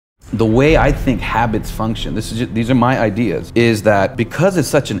the way I think habits function, these are my ideas, is that because it's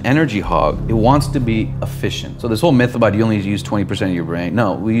such an energy hog, it wants to be efficient. So this whole myth about you only use 20% of your brain,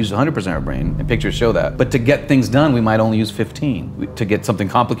 no, we use 100% of our brain, and pictures show that. But to get things done, we might only use 15. To get something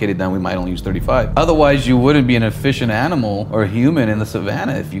complicated done, we might only use 35. Otherwise, you wouldn't be an efficient animal or human in the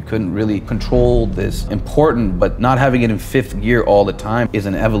savannah if you couldn't really control this important, but not having it in fifth gear all the time is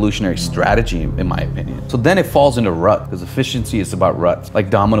an evolutionary strategy, in my opinion. So then it falls into rut, because efficiency is about ruts, like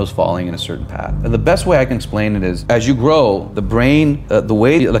dominoes falling in a certain path. And the best way I can explain it is, as you grow, the brain, the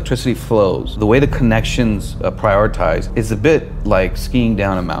way the electricity flows, the way the connections prioritize, is a bit like skiing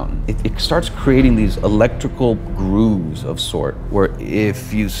down a mountain. It starts creating these electrical grooves of sort, where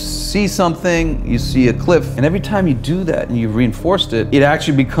if you see something, you see a cliff, and every time you do that and you've reinforced it, it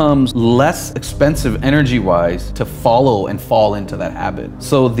actually becomes less expensive energy-wise to follow and fall into that habit.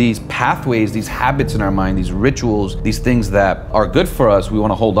 So these pathways, these habits in our mind, these rituals, these things that are good for us, we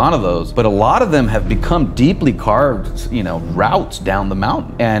want to hold on to those, but a lot of them have become deeply carved, routes down the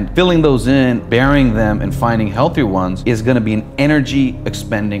mountain. And filling those in, burying them, and finding healthier ones is going to be an energy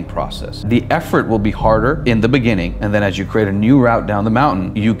expending process. The effort will be harder in the beginning, and then as you create a new route down the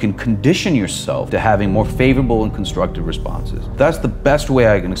mountain, you can condition yourself to having more favorable and constructive responses. That's the best way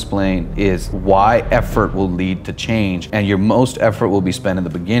I can explain is why effort will lead to change, and your most effort will be spent in the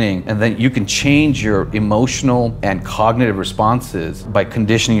beginning, and then you can change your emotional and cognitive responses by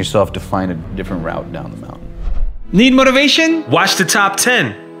conditioning yourself to find a different route down the mountain. Need motivation? Watch the top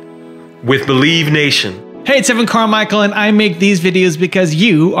 10 with Believe Nation. Hey, it's Evan Carmichael, and I make these videos because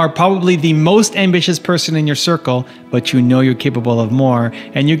you are probably the most ambitious person in your circle, but you know you're capable of more,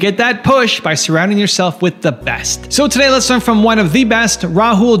 and you get that push by surrounding yourself with the best. So today, let's learn from one of the best,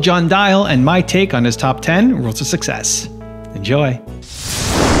 Rahul Jandial, and my take on his top 10 rules of success. Enjoy.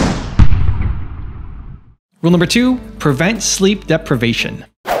 Rule number 2, prevent sleep deprivation.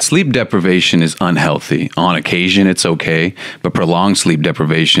 Sleep deprivation is unhealthy. On occasion, it's okay, but prolonged sleep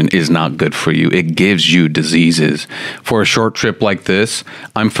deprivation is not good for you. It gives you diseases. For a short trip like this,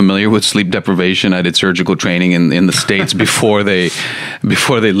 I'm familiar with sleep deprivation. I did surgical training in the States before they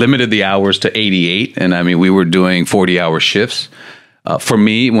limited the hours to 88. And I mean, we were doing 40-hour shifts. For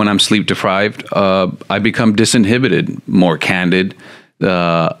me, when I'm sleep deprived, I become disinhibited, more candid,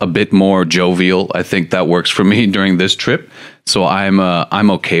 a bit more jovial. I think that works for me during this trip. So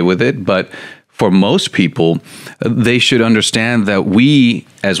I'm okay with it. But for most people, they should understand that we,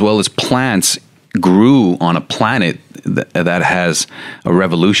 as well as plants, grew on a planet that has a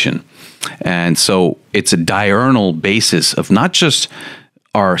revolution. And so it's a diurnal basis of not just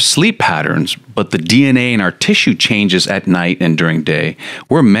our sleep patterns, but the DNA in our tissue changes at night and during day.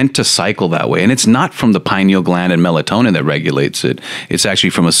 We're meant to cycle that way. And it's not from the pineal gland and melatonin that regulates it. It's actually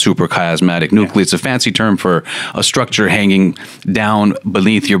from a suprachiasmatic nucleus. It's a fancy term for a structure hanging down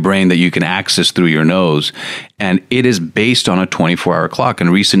beneath your brain that you can access through your nose. And it is based on a 24-hour clock. And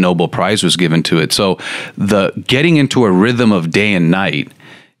a recent Nobel Prize was given to it. So the getting into a rhythm of day and night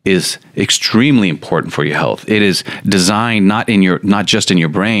is extremely important for your health. It is designed not just in your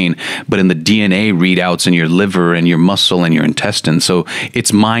brain, but in the DNA readouts in your liver and your muscle and your intestines. So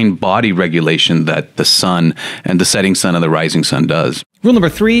it's mind-body regulation that the sun and the setting sun and the rising sun does. Rule number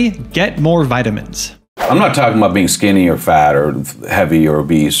 3, get more vitamins. I'm not talking about being skinny or fat or heavy or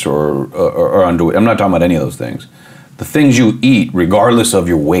obese or underweight. I'm not talking about any of those things. The things you eat, regardless of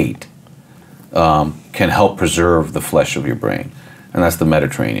your weight, can help preserve the flesh of your brain. And that's the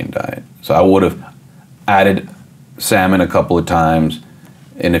Mediterranean diet. So I would have added salmon a couple of times,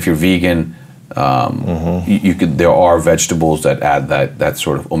 and if you're vegan, you could. There are vegetables that add that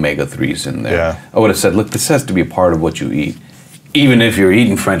sort of omega-3s in there. Yeah. I would have said, look, this has to be a part of what you eat, even if you're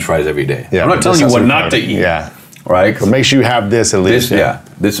eating French fries every day. Yeah, I'm not telling you what not to eat. Yeah, right. But make sure you have this at least.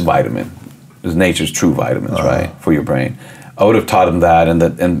 This vitamin, this nature's true vitamins, right, for your brain. I would have taught them that,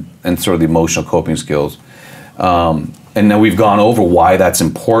 and sort of the emotional coping skills. And now we've gone over why that's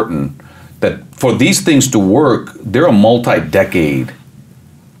important, that for these things to work, they're a multi-decade,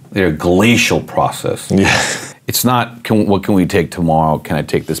 they're a glacial process. Yeah. It's not, what can we take tomorrow? Can I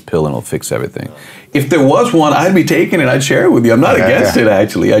take this pill and it'll fix everything? If there was one, I'd be taking it, I'd share it with you. I'm not against it,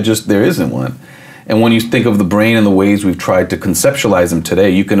 actually. there isn't one. And when you think of the brain and the ways we've tried to conceptualize them today,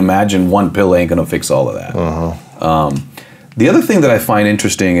 you can imagine one pill ain't gonna fix all of that. The other thing that I find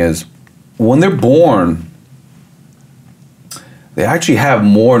interesting is when they're born, they actually have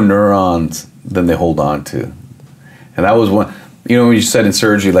more neurons than they hold on to. And that was one, when you said in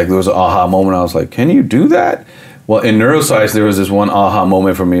surgery, like there was an aha moment, I was like, can you do that? Well, in neuroscience, there was this one aha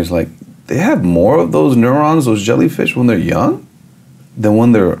moment for me. It's like, they have more of those neurons, those jellyfish, when they're young than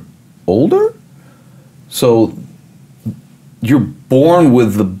when they're older? So you're born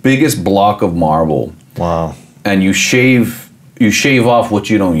with the biggest block of marble. Wow. And you shave off what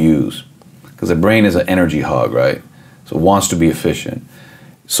you don't use, because the brain is an energy hog, right? So it wants to be efficient.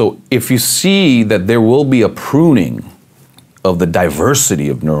 So if you see that there will be a pruning of the diversity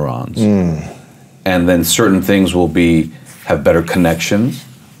of neurons, and then certain things will have better connections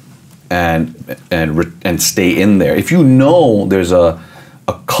and stay in there. If you know there's a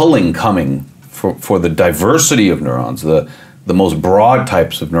culling coming for the diversity of neurons, the most broad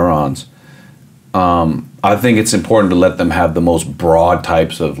types of neurons, I think it's important to let them have the most broad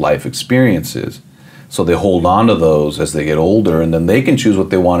types of life experiences, so they hold on to those as they get older, and then they can choose what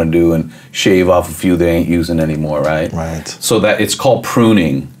they want to do and shave off a few they ain't using anymore, right? Right. So that it's called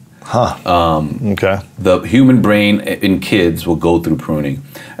pruning. Okay. The human brain in kids will go through pruning.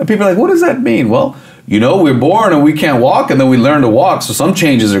 And people are like, what does that mean? Well, we're born and we can't walk, and then we learn to walk, so some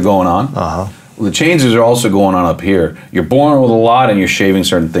changes are going on. Well, the changes are also going on up here. You're born with a lot and you're shaving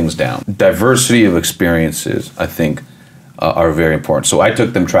certain things down. Diversity of experiences, I think, are very important. So I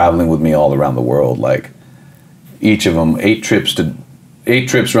took them traveling with me all around the world, like each of them, 8 trips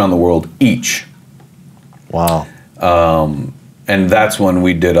around the world each. Wow. And that's when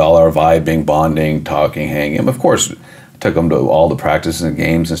we did all our vibing, bonding, talking, hanging. And of course, took them to all the practices and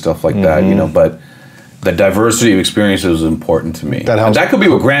games and stuff like that, but the diversity of experiences is important to me. That could be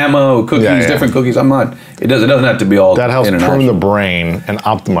with grandma, cookies, different cookies. It doesn't have to be all that helps prune the brain and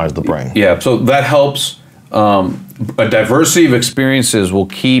optimize the brain. Yeah, so that helps. A diversity of experiences will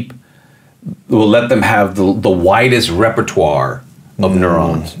let them have the widest repertoire of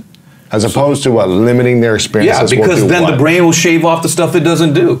neurons. As opposed to limiting their experiences. Yeah, because then the brain will shave off the stuff it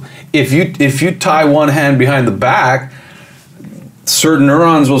doesn't do. If you tie one hand behind the back, certain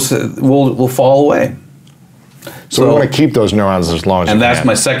neurons will fall away. So we want to keep those neurons as long as you can. And that's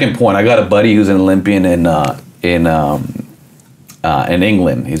my second point. I got a buddy who's an Olympian in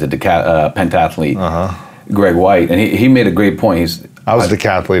England. He's a pentathlete, Greg White, and he made a great point. I was a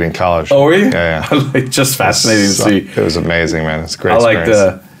decathlete in college. Oh, were you? Yeah. It's just fascinating to see. It was amazing, man. It's a great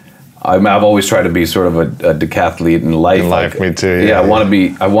experience. I've always tried to be sort of a decathlete in life. In life, me too. Yeah, I want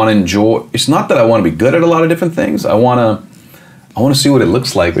to enjoy. It's not that I want to be good at a lot of different things. I want to see what it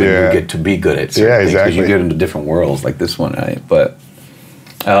looks like when you get to be good at certain things. Exactly. Because you get into different worlds like this one, right? But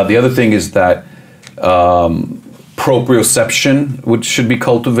the other thing is that proprioception, which should be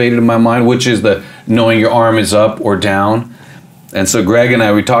cultivated in my mind, which is the knowing your arm is up or down. And so Greg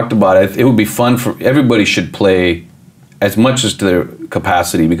and we talked about it. It would be fun for everybody should play as much as to their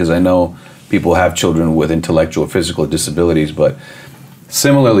capacity, because I know people have children with intellectual or physical disabilities, but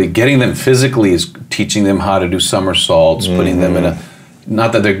similarly, getting them physically is teaching them how to do somersaults, putting them in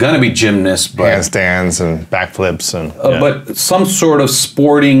not that they're going to be gymnasts, but handstands and backflips but some sort of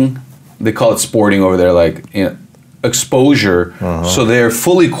sporting, they call it sporting over there, like exposure, so they're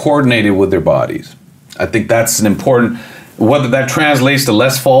fully coordinated with their bodies. I think that's an important, whether that translates to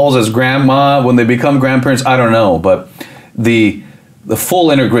less falls as grandma when they become grandparents, I don't know, but the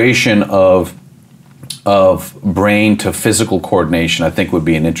full integration of brain to physical coordination, I think, would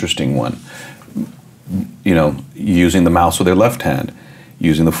be an interesting one. Using the mouse with their left hand,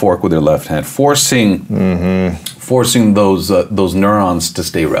 using the fork with their left hand, forcing those neurons to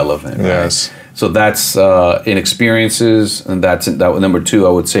stay relevant. Yes. Right? So that's in experiences, and that's number 2. I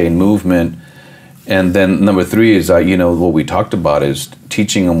would say in movement, and then number 3 is what we talked about is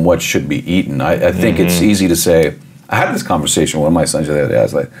teaching them what should be eaten. I think it's easy to say. I had this conversation with one of my sons the other day. I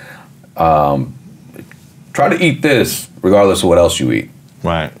was like, try to eat this regardless of what else you eat.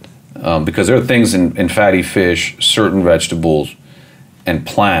 Right. Because there are things in fatty fish, certain vegetables, and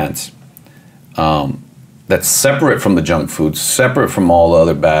plants that's separate from the junk food, separate from all the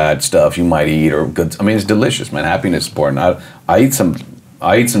other bad stuff you might eat or good. I mean, it's delicious, man. Happiness is important. I eat some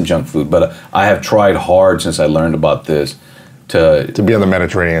junk food, but I have tried hard since I learned about this to be on the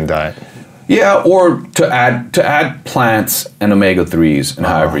Mediterranean diet. Yeah, or to add plants and omega-3s, and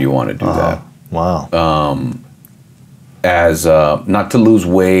however you want to do that. Wow. As not to lose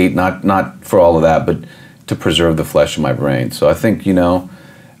weight, not for all of that, but to preserve the flesh in my brain. So I think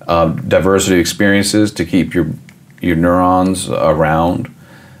diversity of experiences to keep your neurons around.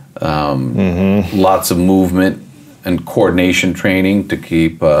 Lots of movement and coordination training to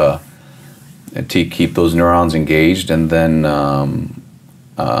keep those neurons engaged, and then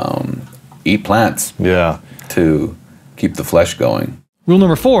eat plants. Yeah. To keep the flesh going. Rule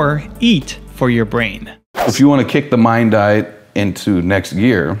number 4, eat for your brain. If you want to kick the mind diet into next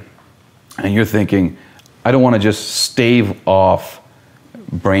gear, and you're thinking, I don't want to just stave off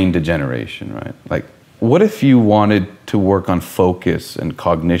brain degeneration, right? Like, what if you wanted to work on focus and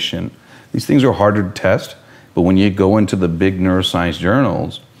cognition? These things are harder to test But when you go into the big neuroscience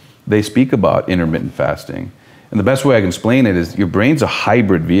journals, they speak about intermittent fasting. And the best way I can explain it is your brain's a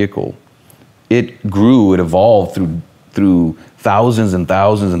hybrid vehicle. It grew, it evolved through thousands and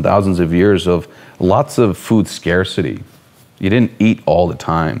thousands and thousands of years of lots of food scarcity. You didn't eat all the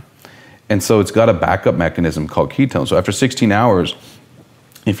time. And so it's got a backup mechanism called ketones. So after 16 hours,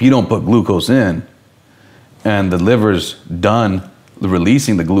 if you don't put glucose in and the liver's done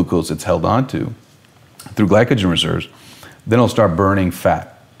releasing the glucose it's held onto through glycogen reserves, then it'll start burning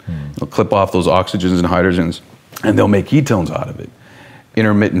fat. It'll clip off those oxygens and hydrogens, and they'll make ketones out of it.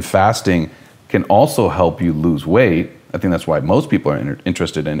 Intermittent fasting can also help you lose weight. I think that's why most people are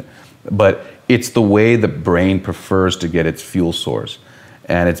interested in it. But it's the way the brain prefers to get its fuel source.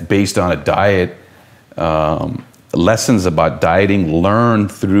 And it's based on a diet, lessons about dieting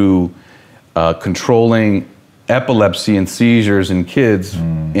learned through controlling epilepsy and seizures in kids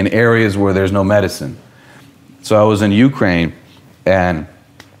in areas where there's no medicine. So I was in Ukraine, and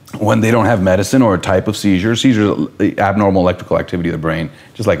when they don't have medicine or a type of seizure, seizure is abnormal electrical activity of the brain,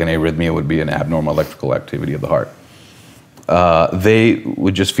 just like an arrhythmia would be an abnormal electrical activity of the heart. They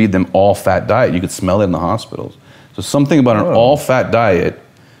would just feed them all-fat diet. You could smell it in the hospitals. So something about an all-fat diet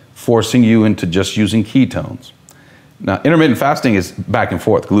forcing you into just using ketones. Now, intermittent fasting is back and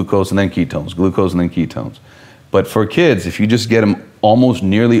forth, glucose and then ketones, glucose and then ketones. But for kids, if you just get them almost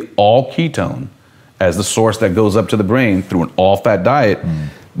nearly all ketone as the source that goes up to the brain through an all-fat diet,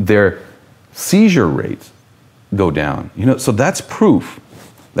 their seizure rates go down. You know, so that's proof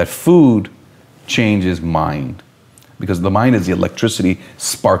that food changes mind, because the mind is the electricity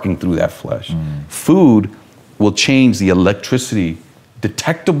sparking through that flesh. Food will change the electricity,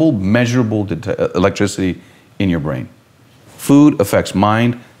 detectable, measurable electricity in your brain. Food affects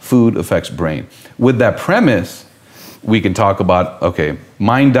mind, food affects brain. With that premise, we can talk about, okay,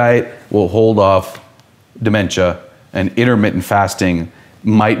 mind diet will hold off dementia, and intermittent fasting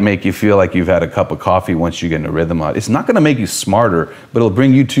might make you feel like you've had a cup of coffee once you get in a rhythm. It's not gonna make you smarter, but it'll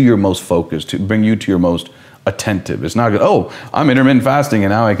bring you to your most focused, to bring you to your most attentive. It's not good, oh, I'm intermittent fasting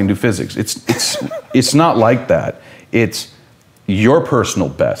and now I can do physics. It's not like that. It's your personal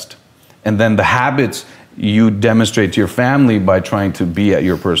best. And then the habits you demonstrate to your family by trying to be at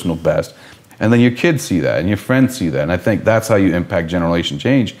your personal best. And then your kids see that and your friends see that. And I think that's how you impact generation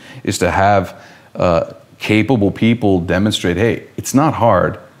change, is to have capable people demonstrate, hey, it's not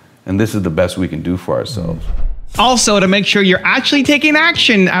hard, and this is the best we can do for ourselves. Also, to make sure you're actually taking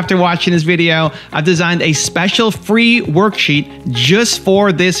action after watching this video, I've designed a special free worksheet just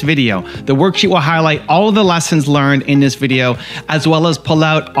for this video. The worksheet will highlight all of the lessons learned in this video, as well as pull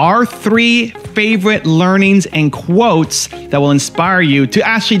out our 3 favorite learnings and quotes that will inspire you to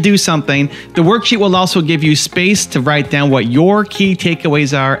actually do something. The worksheet will also give you space to write down what your key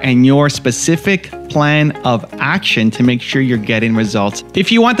takeaways are and your specific plan of action to make sure you're getting results.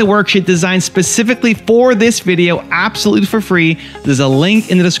 If you want the worksheet designed specifically for this video, absolutely for free, there's a link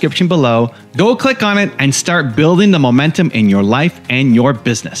in the description below. Go click on it and start building the momentum in your life and your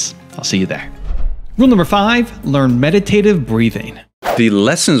business. I'll see you there. Rule number 5, learn meditative breathing. The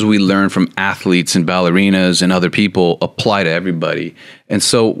lessons we learn from athletes and ballerinas and other people apply to everybody. And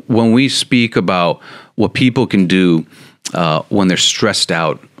so when we speak about what people can do when they're stressed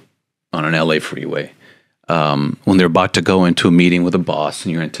out on an LA freeway, when they're about to go into a meeting with a boss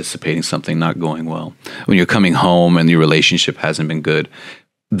and you're anticipating something not going well, when you're coming home and your relationship hasn't been good,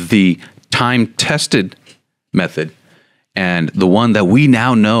 the time-tested method and the one that we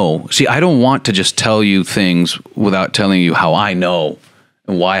now know. See, I don't want to just tell you things without telling you how I know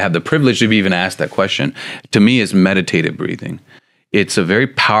and why I have the privilege to even ask that question. To me, is meditative breathing. It's a very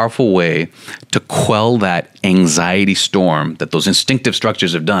powerful way to quell that anxiety storm that those instinctive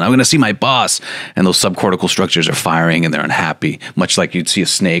structures have done. I'm going to see my boss, and those subcortical structures are firing and they're unhappy. Much like you'd see a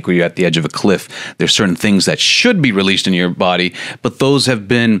snake or you're at the edge of a cliff. There's certain things that should be released in your body, but those have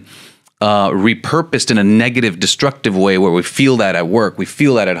been repurposed in a negative, destructive way, where we feel that at work, we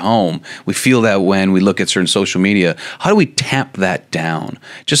feel that at home, we feel that when we look at certain social media. How do we tamp that down?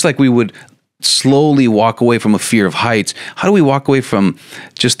 Just like we would slowly walk away from a fear of heights, how do we walk away from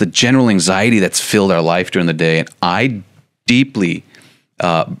just the general anxiety that's filled our life during the day? And I deeply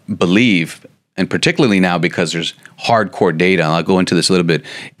believe, and particularly now because there's hardcore data, and I'll go into this a little bit,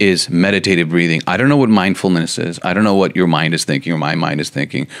 is meditative breathing. I don't know what mindfulness is. I don't know what your mind is thinking, or my mind is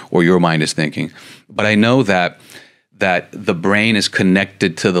thinking, or your mind is thinking. But I know that the brain is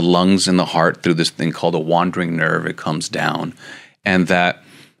connected to the lungs and the heart through this thing called a wandering nerve. It comes down. And that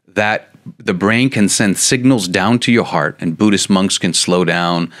the brain can send signals down to your heart, and Buddhist monks can slow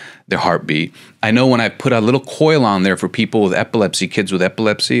down their heartbeat. I know when I put a little coil on there for people with epilepsy, kids with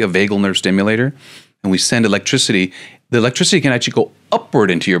epilepsy, a vagal nerve stimulator, and we send electricity, the electricity can actually go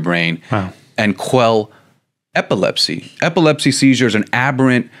upward into your brain and quell epilepsy. Epilepsy seizures are an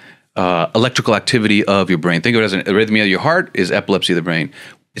aberrant electrical activity of your brain. Think of it as an arrhythmia of your heart is epilepsy of the brain.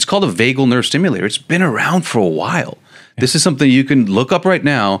 It's called a vagal nerve stimulator. It's been around for a while. This is something you can look up right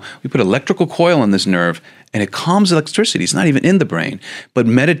now. We put electrical coil on this nerve and it calms electricity. It's not even in the brain. But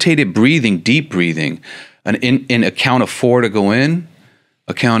meditative breathing, deep breathing, and in a count of 4 to go in,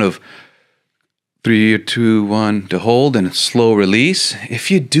 a count of 3, 2, 1 to hold, and a slow release. If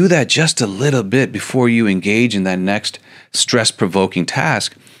you do that just a little bit before you engage in that next stress-provoking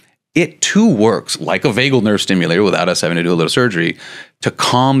task, it too works like a vagal nerve stimulator without us having to do a little surgery to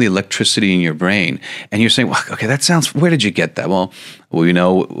calm the electricity in your brain. And you're saying, well, okay, that sounds, where did you get that? Well, we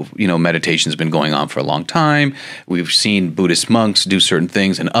know, meditation's been going on for a long time. We've seen Buddhist monks do certain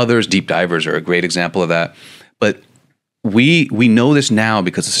things and others. Deep divers are a great example of that. But we know this now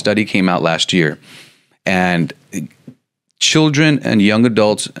because a study came out last year. And children and young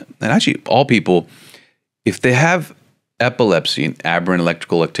adults, and actually all people, if they have epilepsy, an aberrant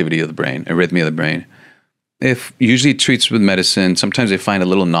electrical activity of the brain, arrhythmia of the brain, if usually it treats with medicine, sometimes they find a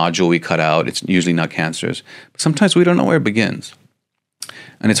little nodule we cut out. It's usually not cancerous. But sometimes we don't know where it begins.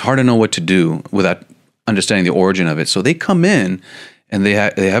 And it's hard to know what to do without understanding the origin of it. So they come in and they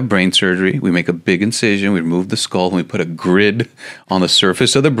have brain surgery. We make a big incision. We remove the skull and we put a grid on the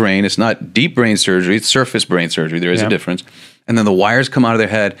surface of the brain. It's not deep brain surgery. It's surface brain surgery. There is a difference. And then the wires come out of their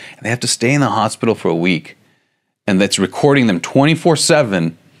head and they have to stay in the hospital for a week. And that's recording them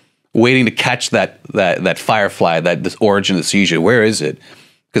 24/7, waiting to catch that firefly, this origin of the seizure. Where is it?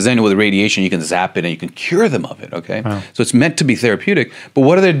 Because then with radiation, you can zap it and you can cure them of it, okay? Wow. So it's meant to be therapeutic. But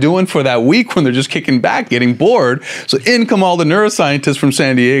what are they doing for that week when they're just kicking back, getting bored? So in come all the neuroscientists from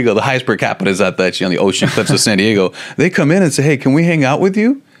San Diego, the highest per capita is at on the ocean cliffs of San Diego. They come in and say, hey, can we hang out with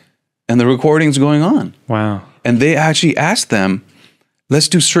you? And the recording's going on. Wow. And they actually asked them, let's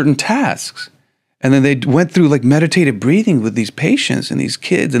do certain tasks. And then they went through like meditative breathing with these patients and these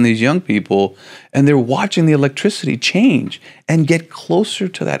kids and these young people, and they're watching the electricity change and get closer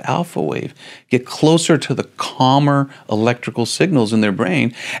to that alpha wave, get closer to the calmer electrical signals in their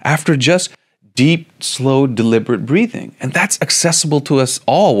brain after just deep, slow, deliberate breathing. And that's accessible to us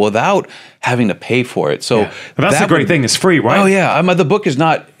all without having to pay for it. So that's the great thing. It's free, right? Oh yeah. The book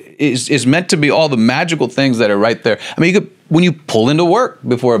is meant to be all the magical things that are right there. I mean, when you pull into work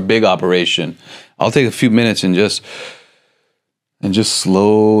before a big operation, I'll take a few minutes and just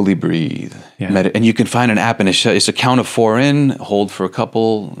slowly breathe. Yeah. And you can find an app and it's a count of 4 in, hold for a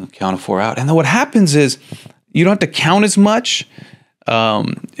couple, count of 4 out. And then what happens is you don't have to count as much.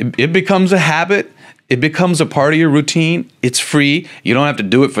 It becomes a habit. It becomes a part of your routine. It's free. You don't have to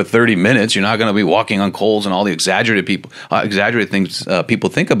do it for 30 minutes. You're not going to be walking on coals and all the exaggerated things people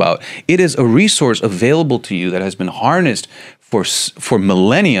think about. It is a resource available to you that has been harnessed for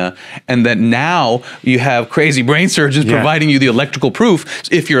millennia, and that now you have crazy brain surgeons providing you the electrical proof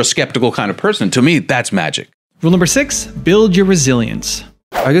if you're a skeptical kind of person. To me, that's magic. Rule number 6, build your resilience.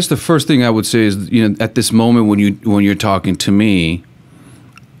 I guess the first thing I would say is, at this moment when you're talking to me,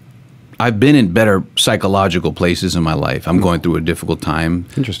 I've been in better psychological places in my life. I'm going through a difficult time.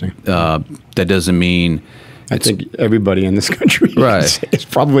 Interesting. That doesn't mean I think everybody in this country right. is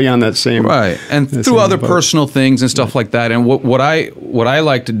probably on that same right, and through other personal things and stuff like that. And what I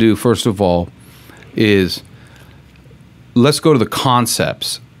like to do first of all is let's go to the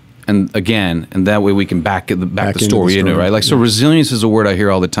concepts, and that way we can back the story in it, right? Like so, resilience is a word I hear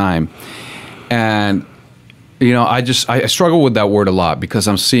all the time, and I struggle with that word a lot because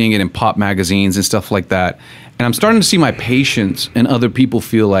I'm seeing it in pop magazines and stuff like that, and I'm starting to see my patients and other people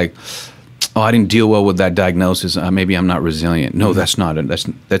feel like, oh, I didn't deal well with that diagnosis. Maybe I'm not resilient. No, that's not.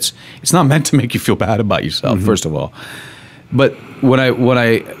 It's not meant to make you feel bad about yourself. First of all, but when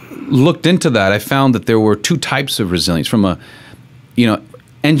I looked into that, I found that there were 2 types of resilience. From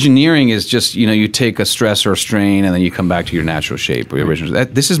engineering is just you take a stress or a strain and then you come back to your natural shape or your original.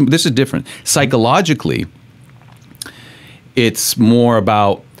 This is different. Psychologically, it's more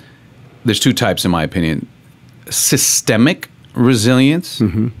about. There's 2 types in my opinion: systemic resilience.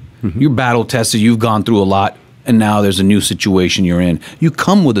 You're battle tested, you've gone through a lot, and now there's a new situation you're in. You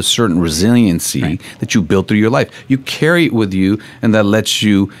come with a certain resiliency that you built through your life. You carry it with you, and that lets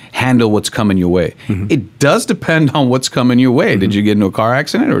you handle what's coming your way. It does depend on what's coming your way. Did you get into a car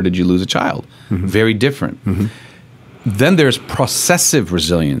accident or did you lose a child? Very different. Then there's processive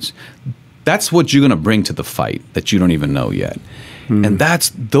resilience. That's what you're going to bring to the fight that you don't even know yet. And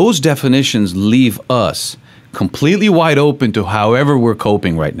those definitions leave us completely wide open to however we're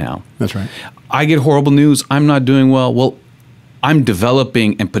coping right now. That's right. I get horrible news. I'm not doing well. Well, I'm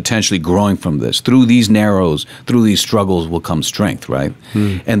developing and potentially growing from this. Through these narrows, through these struggles will come strength, right?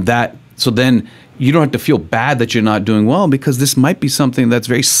 And so then you don't have to feel bad that you're not doing well, because this might be something that's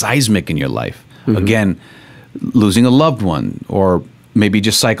very seismic in your life. Again, losing a loved one, or maybe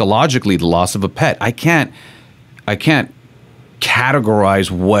just psychologically the loss of a pet. I can't categorize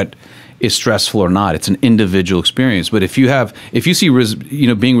what is stressful or not. It's an individual experience. But if you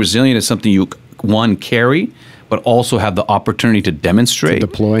see being resilient as something you carry, but also have the opportunity to demonstrate,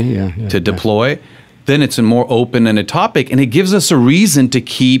 To deploy, then it's a more open-ended topic, and it gives us a reason to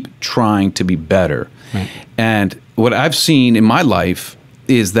keep trying to be better. Right. And what I've seen in my life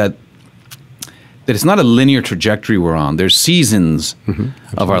is that it's not a linear trajectory we're on. There's seasons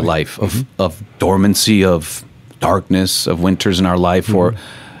of our life, of dormancy, of darkness, of winters in our life, or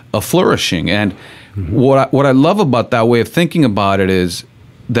of flourishing. And what I love about that way of thinking about it is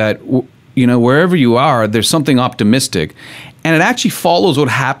that wherever you are, there's something optimistic. And it actually follows what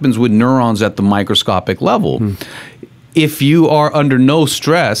happens with neurons at the microscopic level. If you are under no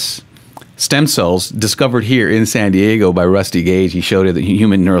stress, stem cells discovered here in San Diego by Rusty Gage, he showed it that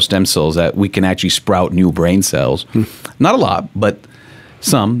human neural stem cells, that we can actually sprout new brain cells. Not a lot, but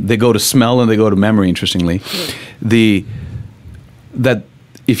some. They go to smell and they go to memory, interestingly. That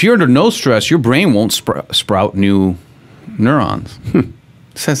if you're under no stress, your brain won't sprout new neurons.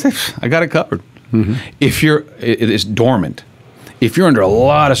 Says, I got it covered. If it is dormant. If you're under a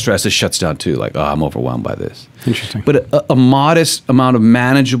lot of stress, it shuts down too. Like, I'm overwhelmed by this. Interesting. But a modest amount of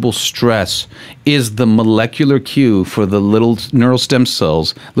manageable stress is the molecular cue for the little neural stem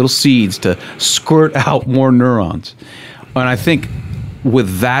cells, little seeds, to squirt out more neurons. And I think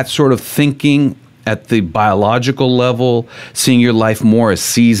with that sort of thinking at the biological level, seeing your life more as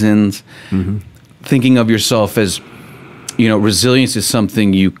seasons, thinking of yourself as, resilience is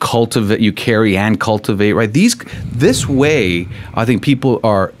something you cultivate, you carry and cultivate, right? This way, I think people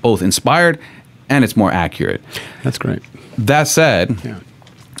are both inspired and it's more accurate. That's great. That said,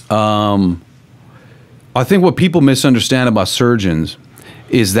 I think what people misunderstand about surgeons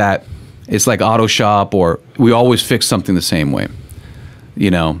is that it's like auto shop, or we always fix something the same way,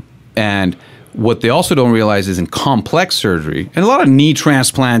 and what they also don't realize is in complex surgery, and a lot of knee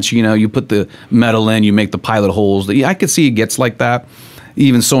transplants, you put the metal in, you make the pilot holes. I could see it gets like that,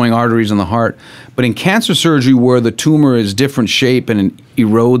 even sewing arteries in the heart. But in cancer surgery, where the tumor is different shape and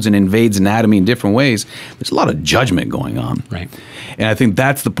erodes and invades anatomy in different ways, there's a lot of judgment going on. Right. And I think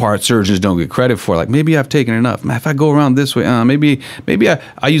that's the part surgeons don't get credit for. Like, maybe I've taken enough. If I go around this way, maybe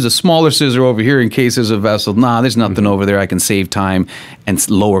I use a smaller scissor over here in case there's a vessel. Nah, there's nothing over there. I can save time and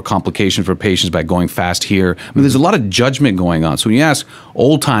lower complications for patients by going fast here. There's a lot of judgment going on. So when you ask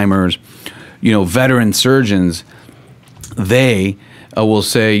old timers, veteran surgeons, they will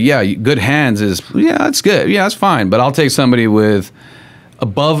say, yeah, good hands is, yeah, that's good. Yeah, that's fine. But I'll take somebody with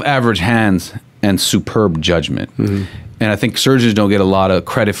above average hands and superb judgment. And I think surgeons don't get a lot of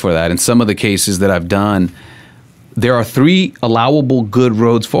credit for that. In some of the cases that I've done, there are 3 allowable good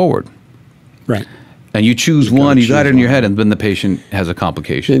roads forward. Right. And you choose one, you got it in your head, and then the patient has a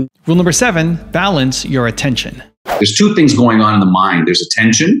complication. Rule number 7, balance your attention. There's 2 things going on in the mind. There's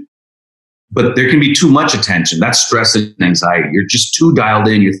attention, but there can be too much attention. That's stress and anxiety. You're just too dialed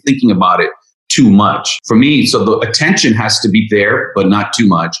in. You're thinking about it too much. For me, so the attention has to be there, but not too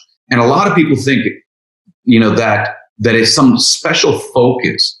much. And a lot of people think, that is some special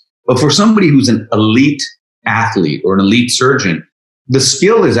focus. But for somebody who's an elite athlete or an elite surgeon, the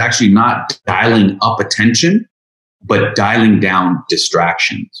skill is actually not dialing up attention, but dialing down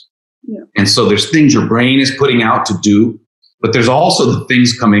distractions. Yeah. And so there's things your brain is putting out to do, but there's also the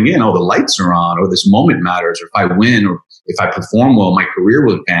things coming in. Oh, the lights are on, or this moment matters, or if I win, or if I perform well, my career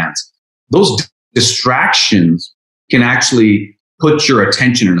will advance. Those distractions can actually put your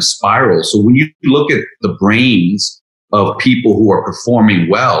attention in a spiral. So when you look at the brains of people who are performing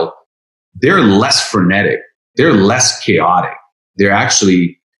well, they're less frenetic. They're less chaotic. They're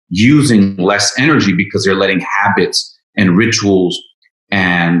actually using less energy because they're letting habits and rituals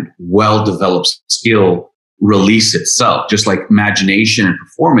and well-developed skill release itself. Just like imagination and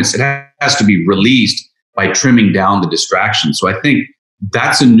performance, it has to be released by trimming down the distractions. So I think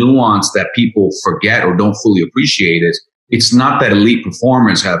that's a nuance that people forget or don't fully appreciate. It's not that elite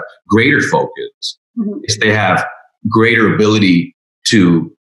performers have greater focus. It's they have greater ability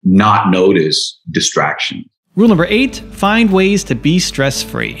to not notice distraction. Rule number 8, find ways to be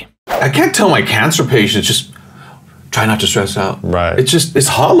stress-free. I can't tell my cancer patients, just try not to stress out. Right. It's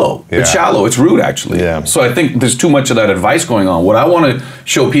hollow. Yeah. It's shallow. It's rude, actually. Yeah. So I think there's too much of that advice going on. What I want to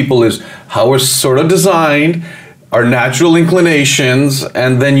show people is how we're sort of designed our natural inclinations,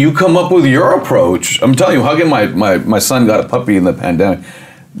 and then you come up with your approach. I'm telling you, hugging my son got a puppy in the pandemic.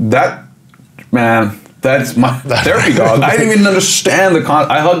 That, man, that's my therapy dog. I didn't even understand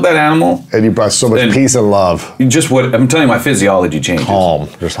I hugged that animal. And you brought so much peace and love. I'm telling you, my physiology changes. Calm,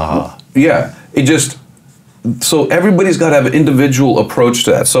 just Yeah, so everybody's got to have an individual approach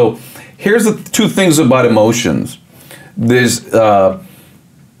to that. So here's the two things about emotions. There's,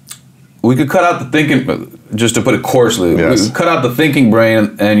 we could cut out the thinking, just to put it coarsely, we could cut out the thinking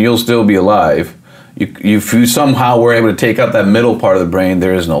brain and you'll still be alive. If you somehow were able to take out that middle part of the brain,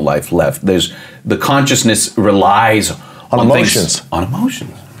 there is no life left. The consciousness relies on emotions. On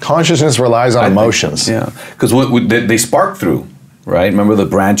emotions. Consciousness relies on emotions. Yeah, because they spark through, right? Remember the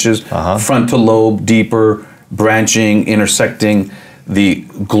branches? Frontal lobe, deeper, branching, intersecting, the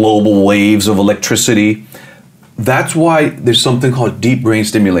global waves of electricity. That's why there's something called deep brain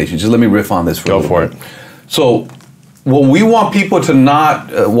stimulation. Just let me riff on this for a little bit. Go for it. So, well, we want people to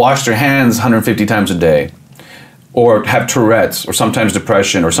not wash their hands 150 times a day, or have Tourette's, or sometimes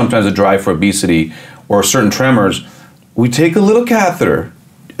depression, or sometimes a drive for obesity, or certain tremors. We take a little catheter,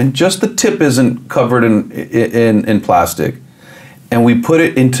 and just the tip isn't covered in plastic, and we put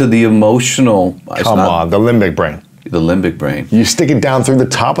it into the emotional. Come on, the limbic brain. The limbic brain. You stick it down through the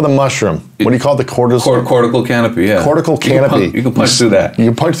top of the mushroom. What do you call it? The cortical canopy, yeah. Cortical canopy. You can punch through that. You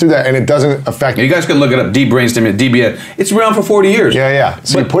can punch through that and it doesn't affect you. Guys can look it up, deep brain stimulation, DBS. It's been around for 40 years. Yeah.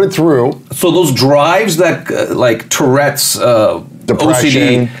 So you put it through. So those drives that, like Tourette's,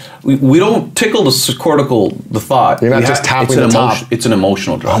 depression, OCD, we don't tickle the thought. You're not just tapping the top. It's an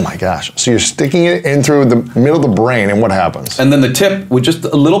emotional drive. Oh my gosh. So you're sticking it in through the middle of the brain and what happens? And then the tip, with just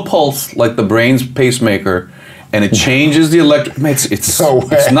a little pulse, like the brain's pacemaker, and it changes the electric.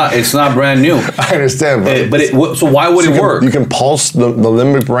 It's not brand new. I understand, so why would it work? You can pulse the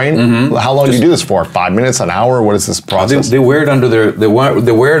limbic brain. Mm-hmm. How long do you do this for? 5 minutes, an hour? What is this process? They wear it under their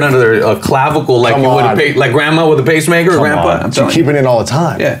clavicle, like you would like grandma with a pacemaker, or grandpa. So you keep it in all the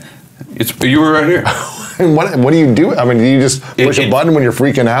time. Yeah, you were right here. And what do you do? I mean, do you just push a button when you're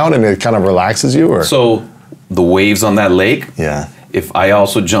freaking out and it kind of relaxes you, or? So the waves on that lake. Yeah. If I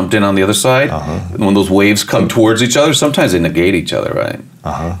also jumped in on the other side, when those waves come towards each other, sometimes they negate each other, right?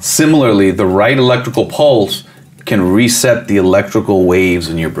 Similarly, the right electrical pulse can reset the electrical waves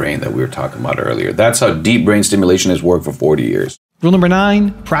in your brain that we were talking about earlier. That's how deep brain stimulation has worked for 40 years. Rule number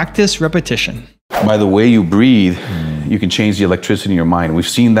 9, practice repetition. By the way you breathe, you can change the electricity in your mind. We've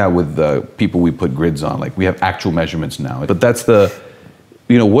seen that with the people we put grids on. Like, we have actual measurements now. But that's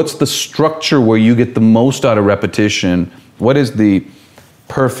what's the structure where you get the most out of repetition? What is the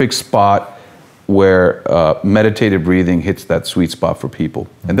perfect spot where meditative breathing hits that sweet spot for people?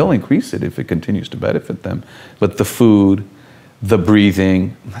 And they'll increase it if it continues to benefit them. But the food, the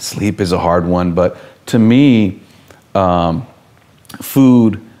breathing, sleep is a hard one, but to me,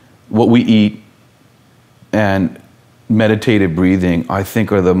 food, what we eat, and meditative breathing, I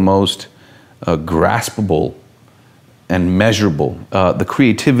think, are the most graspable and measurable. The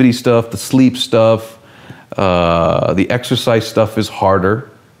creativity stuff, the sleep stuff, the exercise stuff is harder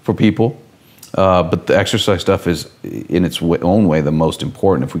for people, but the exercise stuff is, in its own way, the most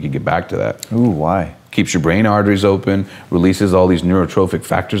important, if we could get back to that. Ooh, why? Keeps your brain arteries open, releases all these neurotrophic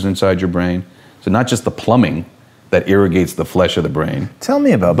factors inside your brain. So not just the plumbing that irrigates the flesh of the brain. Tell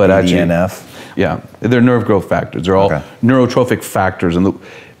me about BDNF. Yeah, they're nerve growth factors. They're all neurotrophic factors, and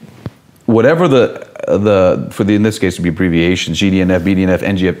whatever in this case, to be abbreviations, GDNF, BDNF,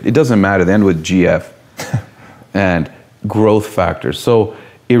 NGF, it doesn't matter. They end with GF. And growth factors. So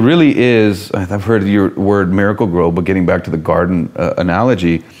it really is, I've heard your word miracle grow, but getting back to the garden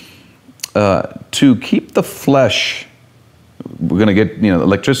analogy, to keep the flesh, we're going to get,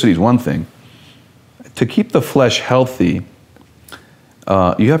 electricity is one thing. To keep the flesh healthy,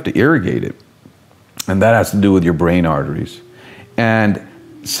 you have to irrigate it. And that has to do with your brain arteries. And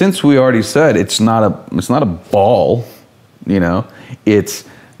since we already said it's not a ball, it's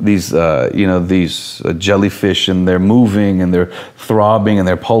these jellyfish, and they're moving and they're throbbing and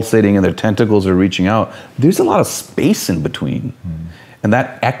they're pulsating and their tentacles are reaching out. There's a lot of space in between. And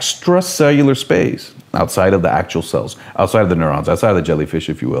that extracellular space, outside of the actual cells, outside of the neurons, outside of the jellyfish,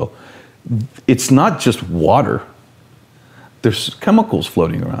 if you will, it's not just water. There's chemicals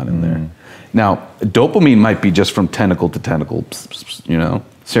floating around in there. Now, dopamine might be just from tentacle to tentacle,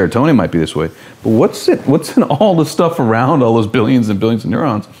 Serotonin might be this way. But what's in all the stuff around all those billions and billions of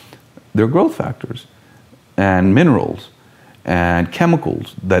neurons? They're growth factors and minerals and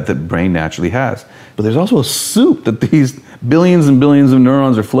chemicals that the brain naturally has. But there's also a soup that these billions and billions of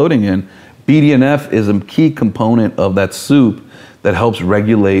neurons are floating in. BDNF is a key component of that soup that helps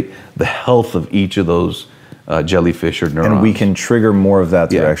regulate the health of each of those jellyfish or neurons. And we can trigger more of that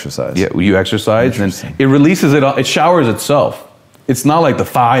through exercise. Yeah, you exercise and it releases it, it showers itself. It's not like the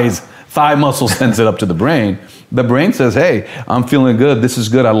thigh muscle sends it up to the brain. The brain says, hey, I'm feeling good, this is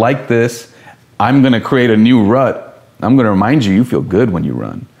good, I like this. I'm gonna create a new rut. I'm gonna remind you, you feel good when you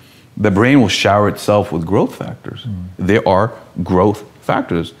run. The brain will shower itself with growth factors. There are growth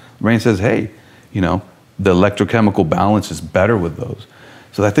factors. The brain says, hey, you know, the electrochemical balance is better with those.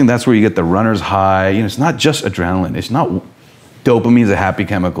 So I think that's where you get the runner's high. You know, it's not just adrenaline. It's not dopamine is a happy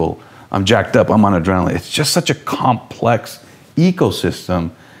chemical. I'm jacked up, I'm on adrenaline. It's just such a complex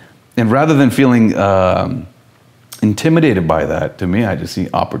ecosystem. And rather than feeling intimidated by that, to me, I just see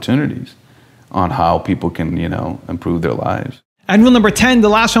opportunities on how people can, you know, improve their lives. And rule number 10, the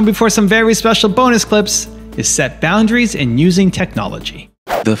last one before some very special bonus clips, is set boundaries in using technology.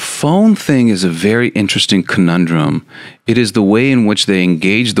 The phone thing is a very interesting conundrum. It is the way in which they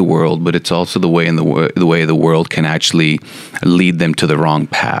engage the world, but it's also the way the world can actually lead them to the wrong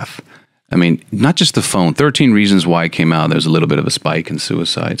path. I mean, not just the phone. 13 Reasons Why came out. There's a little bit of a spike in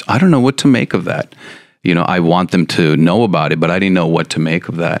suicides. I don't know what to make of that. You know, I want them to know about it, but I didn't know what to make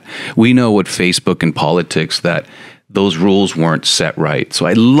of that. We know what Facebook and politics, that those rules weren't set right. So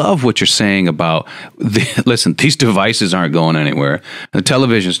I love what you're saying about, listen, these devices aren't going anywhere. The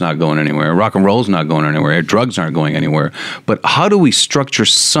television's not going anywhere. Rock and roll's not going anywhere. Drugs aren't going anywhere. But how do we structure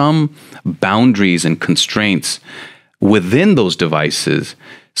some boundaries and constraints within those devices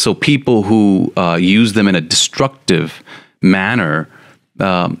so people who use them in a destructive manner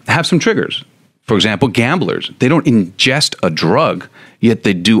have some triggers? For example, gamblers, they don't ingest a drug, yet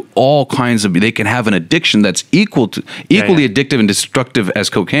they do all kinds of, they can have an addiction that's equally addictive and destructive as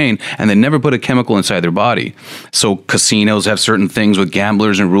cocaine, and they never put a chemical inside their body. So casinos have certain things with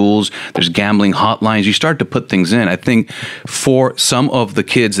gamblers and rules. There's gambling hotlines. You start to put things in. I think for some of the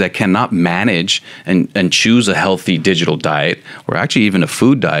kids that cannot manage and choose a healthy digital diet, or actually even a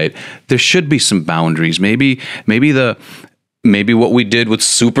food diet, there should be some boundaries. Maybe what we did with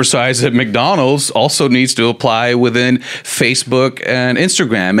supersize at McDonald's also needs to apply within Facebook and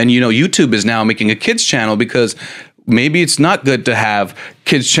Instagram. And, you know, YouTube is now making a kids channel because maybe it's not good to have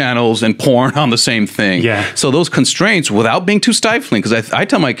kids channels and porn on the same thing. Yeah. So those constraints, without being too stifling, because I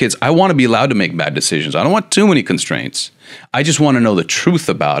tell my kids, I want to be allowed to make bad decisions. I don't want too many constraints. I just want to know the truth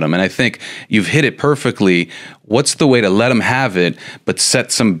about them. And I think you've hit it perfectly. What's the way to let them have it, but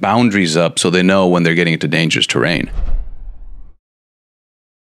set some boundaries up so they know when they're getting into dangerous terrain?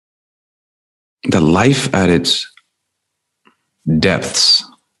 The life at its depths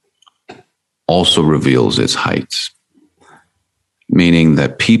also reveals its heights, meaning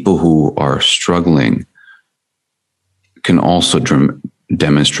that people who are struggling can also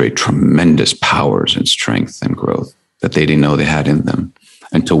demonstrate tremendous powers and strength and growth that they didn't know they had in them.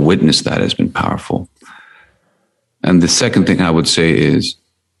 And to witness that has been powerful. And the second thing I would say is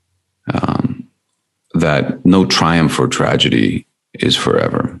that no triumph or tragedy is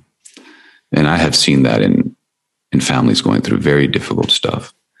forever. And I have seen that in families going through very difficult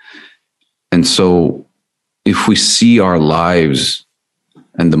stuff. And so if we see our lives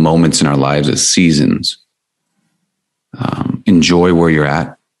and the moments in our lives as seasons, enjoy where you're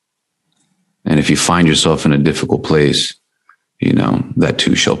at. And if you find yourself in a difficult place, you know, that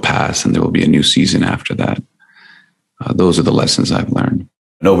too shall pass and there will be a new season after that. Those are the lessons I've learned.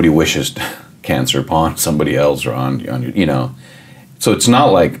 Nobody wishes cancer upon somebody else or on you know. So it's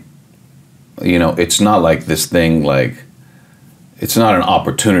not like, you know, it's not like this thing, like, it's not an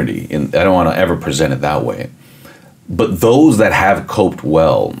opportunity. And I don't want to ever present it that way. But those that have coped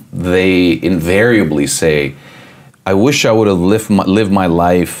well, they invariably say, I wish I would have lived my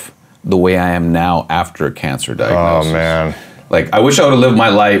life the way I am now after a cancer diagnosis. Oh, man. Like, I wish I would have lived my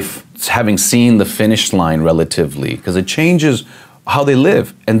life having seen the finish line relatively, because it changes how they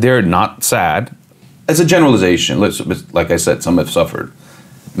live. And they're not sad. It's a generalization. Like I said, some have suffered.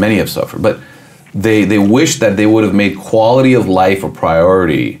 Many have suffered. But they wish that they would have made quality of life a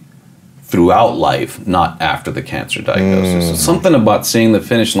priority throughout life, not after the cancer diagnosis. So something about seeing the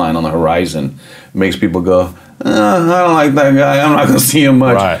finish line on the horizon makes people go, I don't like that guy. I'm not going to see him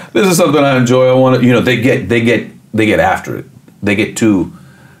much. Right. This is something I enjoy. I want to, you know, they get after it. They get to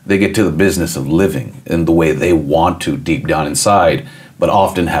the business of living in the way they want to deep down inside, but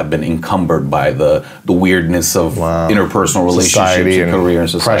often have been encumbered by the weirdness of interpersonal relationships society and career and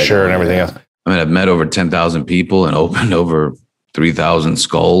society. Pressure and everything else. I mean, I've met over 10,000 people and opened over 3,000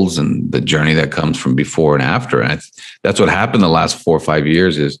 skulls, and the journey that comes from before and after. And that's what happened the last 4 or 5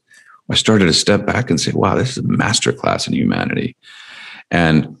 years is I started to step back and say, wow, this is a masterclass in humanity.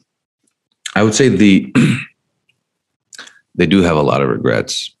 And I would say they do have a lot of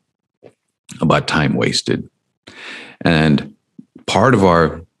regrets about time wasted. And part of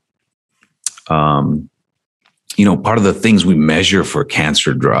our, part of the things we measure for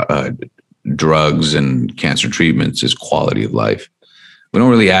cancer drugs and cancer treatments is quality of life. We don't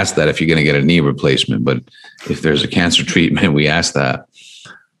really ask that if you're going to get a knee replacement, but if there's a cancer treatment, we ask that.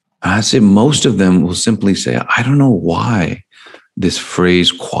 I'd say most of them will simply say, I don't know why this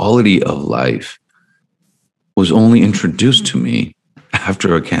phrase quality of life was only introduced to me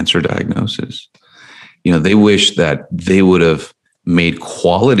after a cancer diagnosis. They wish that they would have made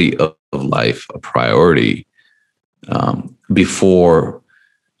quality of life a priority before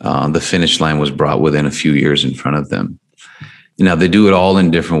the finish line was brought within a few years in front of them. Now, they do it all in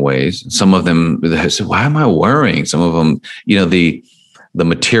different ways. Some of them say, why am I worrying? Some of them, the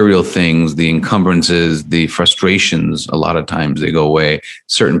material things, the encumbrances, the frustrations, a lot of times they go away.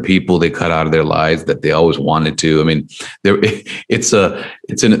 Certain people they cut out of their lives that they always wanted to. I mean, there's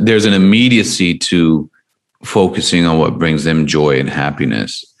an immediacy to focusing on what brings them joy and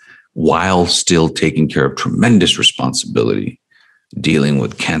happiness while still taking care of tremendous responsibility, dealing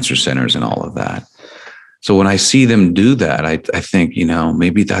with cancer centers and all of that. So when I see them do that, I think,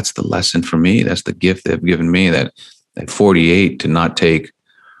 maybe that's the lesson for me. That's the gift they've given me, that at 48 to not take,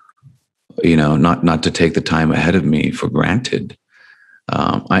 not to take the time ahead of me for granted.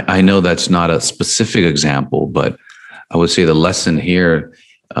 I know that's not a specific example, but I would say the lesson here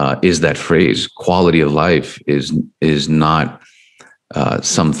is that phrase, quality of life is not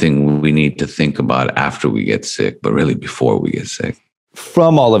something we need to think about after we get sick, but really before we get sick.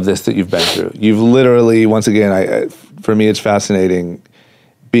 From all of this that you've been through, you've literally, once again, for me, it's fascinating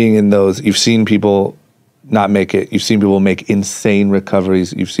being in those. You've seen people not make it. You've seen people make insane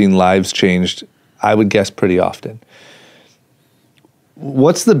recoveries. You've seen lives changed, I would guess, pretty often.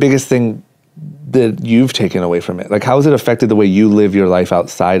 What's the biggest thing that you've taken away from it? Like, how has it affected the way you live your life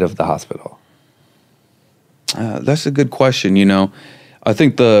outside of the hospital? That's a good question. I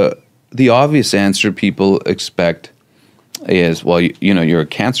think the obvious answer people expect is, well, you're a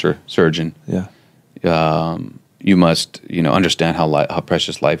cancer surgeon. Yeah. You must, understand how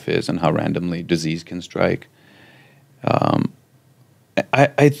precious life is and how randomly disease can strike.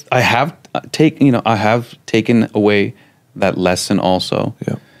 I have taken away that lesson also.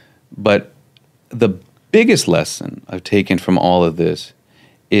 Yeah. But the biggest lesson I've taken from all of this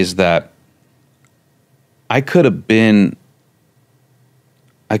is that I could have been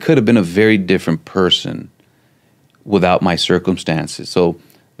a very different person without my circumstances. So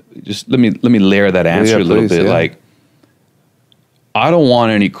just let me layer that answer a little bit. Yeah. Like, I don't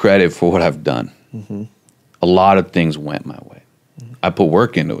want any credit for what I've done. Mm-hmm. A lot of things went my way. Mm-hmm. I put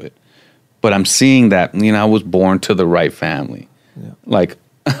work into it. But I'm seeing that, I was born to the right family. Yeah. Like,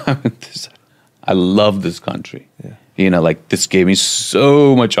 I love this country. Yeah. This gave me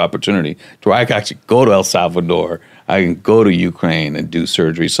so much opportunity to where I can actually go to El Salvador. I can go to Ukraine and do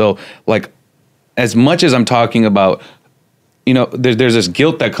surgery. So, as much as I'm talking about, there's this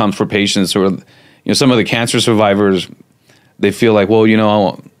guilt that comes for patients who are, some of the cancer survivors, they feel like, well,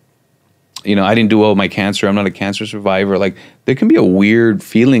 I didn't do well with my cancer. I'm not a cancer survivor. Like, there can be a weird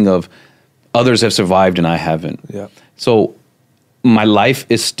feeling of others have survived and I haven't. Yeah. So my life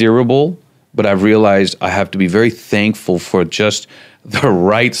is steerable, but I've realized I have to be very thankful for just the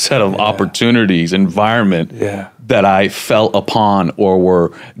right set of opportunities, environment that I fell upon or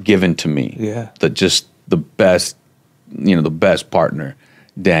were given to me. Yeah. The best, the best partner,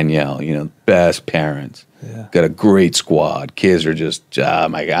 Danielle, best parents. Yeah. Got a great squad. Kids are just,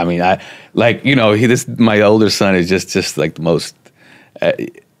 my God. I mean, my older son is just like the most,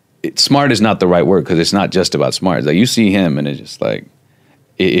 smart is not the right word because it's not just about smart. It's like you see him and it's just like,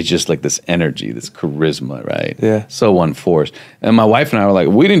 it's just like this energy, this charisma, right? Yeah. So unforced. And my wife and I were like,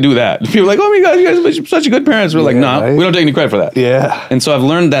 we didn't do that. People were like, oh my God, you guys are such good parents. We're like, nah, right? We don't take any credit for that. Yeah. And so I've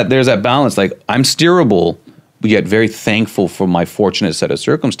learned that there's that balance. Like, I'm steerable, but yet very thankful for my fortunate set of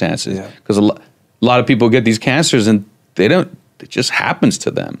circumstances. Because a lot of people get these cancers and it just happens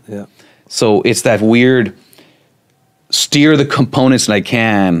to them. Yeah. So it's that weird steer the components that I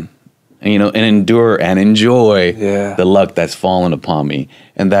can, and endure and enjoy the luck that's fallen upon me.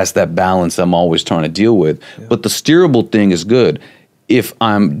 And that's that balance I'm always trying to deal with. Yeah. But the steerable thing is good. If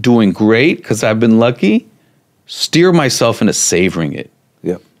I'm doing great because I've been lucky, steer myself into savoring it.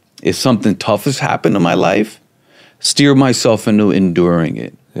 Yeah. If something tough has happened in my life, steer myself into enduring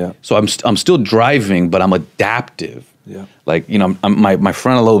it. Yeah. So I'm still driving, but I'm adaptive. Yeah. Like, my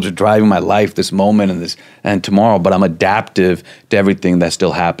frontal lobes are driving my life, this moment and tomorrow, but I'm adaptive to everything that's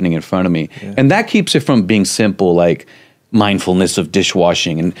still happening in front of me. Yeah. And that keeps it from being simple, like mindfulness of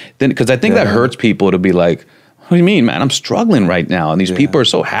dishwashing. And then, because I think that hurts people to be like, What do you mean, man? I'm struggling right now. And these people are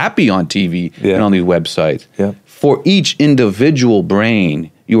so happy on TV and on these websites. Yeah. For each individual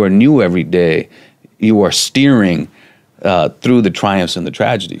brain, you are new every day. You are steering through the triumphs and the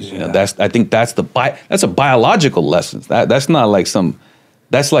tragedies. You know, I think that's a biological lesson. That's not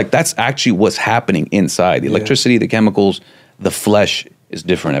like that's actually what's happening inside. The electricity, the chemicals, the flesh is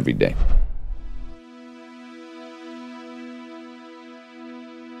different every day.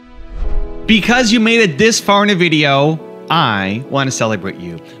 Because you made it this far in a video, I want to celebrate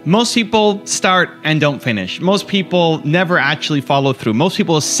you. Most people start and don't finish. Most people never actually follow through. Most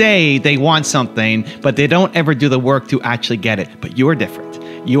people say they want something, but they don't ever do the work to actually get it. But you are different.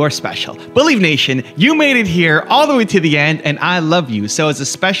 You are special. Believe Nation, you made it here all the way to the end, and I love you. So as a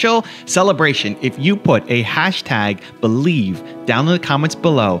special celebration, if you put a hashtag Believe down in the comments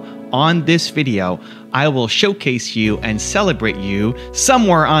below on this video, I will showcase you and celebrate you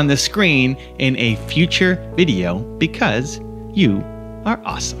somewhere on the screen in a future video because you are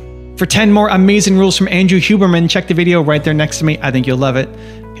awesome. For 10 more amazing rules from Andrew Huberman, check the video right there next to me. I think you'll love it.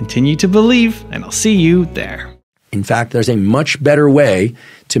 Continue to believe, and I'll see you there. In fact, there's a much better way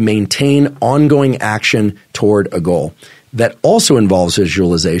to maintain ongoing action toward a goal that also involves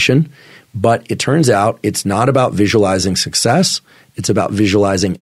visualization, but it turns out it's not about visualizing success. It's about visualizing